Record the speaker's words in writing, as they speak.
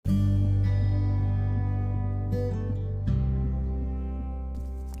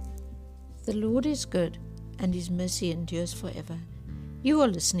The Lord is good, and His mercy endures forever. You are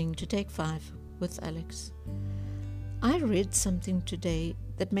listening to Take 5 with Alex. I read something today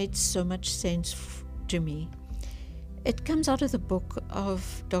that made so much sense to me. It comes out of the book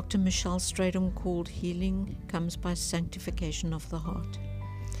of Dr. Michelle Stradom called Healing Comes by Sanctification of the Heart.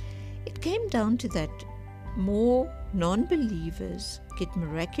 It came down to that more non-believers get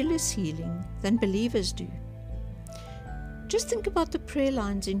miraculous healing than believers do. Just think about the prayer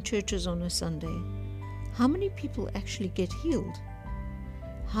lines in churches on a Sunday. How many people actually get healed?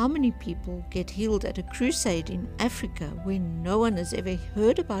 How many people get healed at a crusade in Africa where no one has ever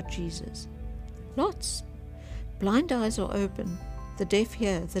heard about Jesus? Lots. Blind eyes are open, the deaf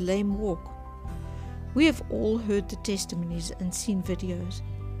hear, the lame walk. We have all heard the testimonies and seen videos.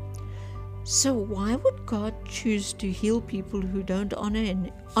 So why would God choose to heal people who don't honor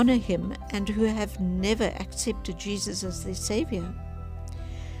Him and who have never accepted Jesus as their Savior?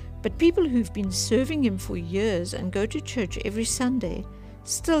 But people who've been serving Him for years and go to church every Sunday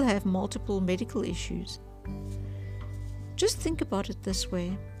still have multiple medical issues. Just think about it this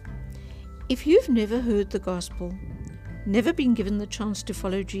way. If you've never heard the gospel, never been given the chance to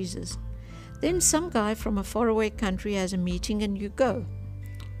follow Jesus, then some guy from a faraway country has a meeting and you go.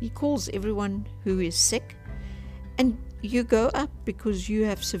 He calls everyone who is sick, and you go up because you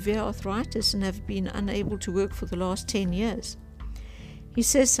have severe arthritis and have been unable to work for the last 10 years. He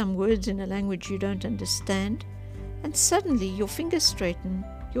says some words in a language you don't understand, and suddenly your fingers straighten,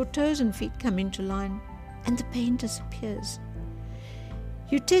 your toes and feet come into line, and the pain disappears.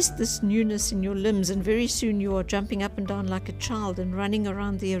 You test this newness in your limbs, and very soon you are jumping up and down like a child and running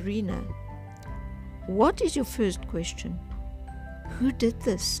around the arena. What is your first question? Who did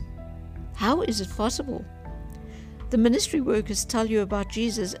this? How is it possible? The ministry workers tell you about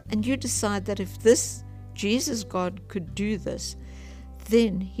Jesus, and you decide that if this Jesus God could do this,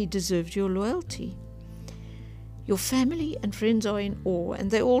 then He deserves your loyalty. Your family and friends are in awe,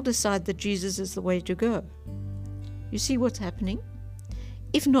 and they all decide that Jesus is the way to go. You see what's happening?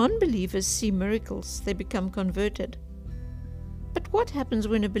 If non-believers see miracles, they become converted. But what happens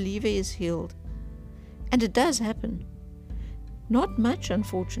when a believer is healed? And it does happen. Not much,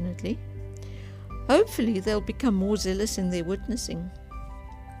 unfortunately. Hopefully they'll become more zealous in their witnessing.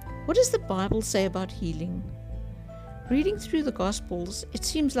 What does the Bible say about healing? Reading through the Gospels, it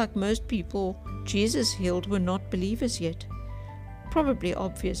seems like most people Jesus healed were not believers yet. Probably,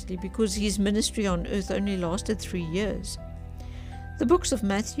 obviously, because His ministry on earth only lasted 3 years. The books of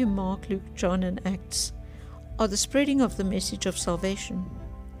Matthew, Mark, Luke, John, and Acts are the spreading of the message of salvation.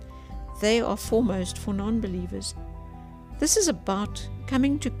 They are foremost for non-believers. This is about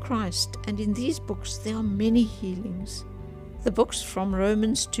coming to Christ, and in these books there are many healings. The books from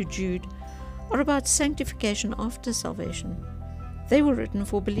Romans to Jude are about sanctification after salvation. They were written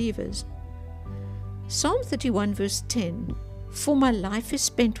for believers. Psalm 31 verse 10, "For my life is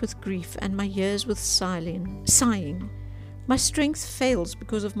spent with grief, and my years with sighing. My strength fails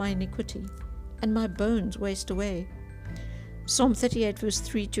because of my iniquity, and my bones waste away." Psalm 38 verse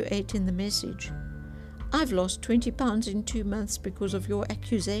 3 to 8 in the Message, "I've lost 20 pounds in 2 months because of your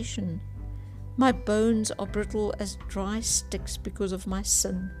accusation. My bones are brittle as dry sticks because of my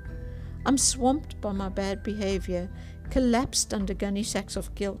sin. I'm swamped by my bad behavior, collapsed under gunny sacks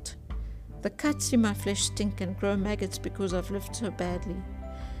of guilt. The cuts in my flesh stink and grow maggots because I've lived so badly.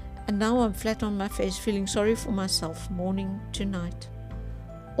 And now I'm flat on my face, feeling sorry for myself morning to night.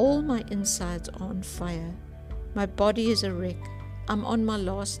 All my insides are on fire. My body is a wreck. I'm on my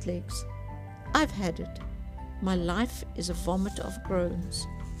last legs. I've had it. My life is a vomit of groans."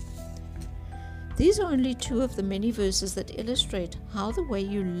 These are only 2 of the many verses that illustrate how the way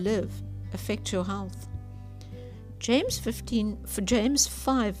you live affects your health. James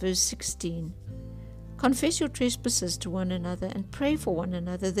 5 verse 16, "Confess your trespasses to one another and pray for one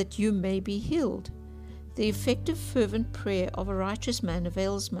another that you may be healed. The effective fervent prayer of a righteous man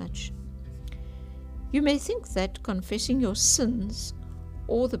avails much." You may think that confessing your sins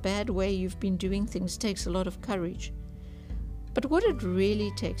or the bad way you've been doing things takes a lot of courage. But what it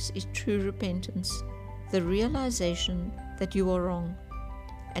really takes is true repentance, the realization that you are wrong.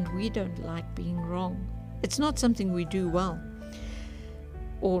 And we don't like being wrong. It's not something we do well.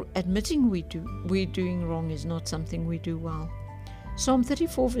 Or admitting we're doing wrong is not something we do well. Psalm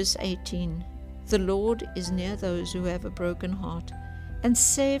 34 verse 18, "The Lord is near those who have a broken heart, and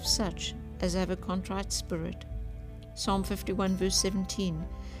saves such as have a contrite spirit." Psalm 51 verse 17,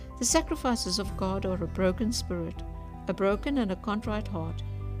 "The sacrifices of God are a broken spirit, a broken and a contrite heart.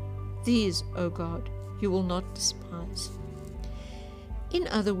 These, O God, you will not despise." In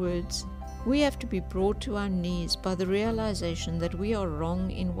other words, We have to be brought to our knees by the realization that we are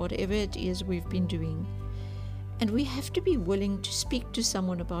wrong in whatever it is we've been doing. And we have to be willing to speak to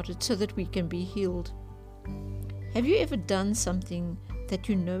someone about it so that we can be healed. Have you ever done something that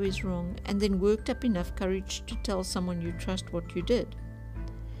you know is wrong and then worked up enough courage to tell someone you trust what you did?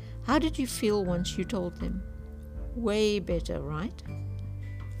 How did you feel once you told them? Way better, right?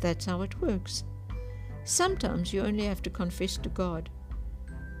 That's how it works. Sometimes you only have to confess to God,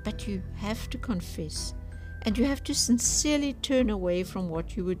 but you have to confess, and you have to sincerely turn away from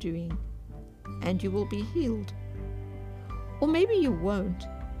what you were doing, and you will be healed. Or maybe you won't,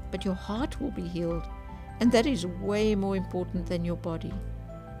 but your heart will be healed, and that is way more important than your body.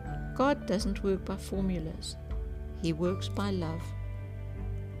 God doesn't work by formulas. He works by love.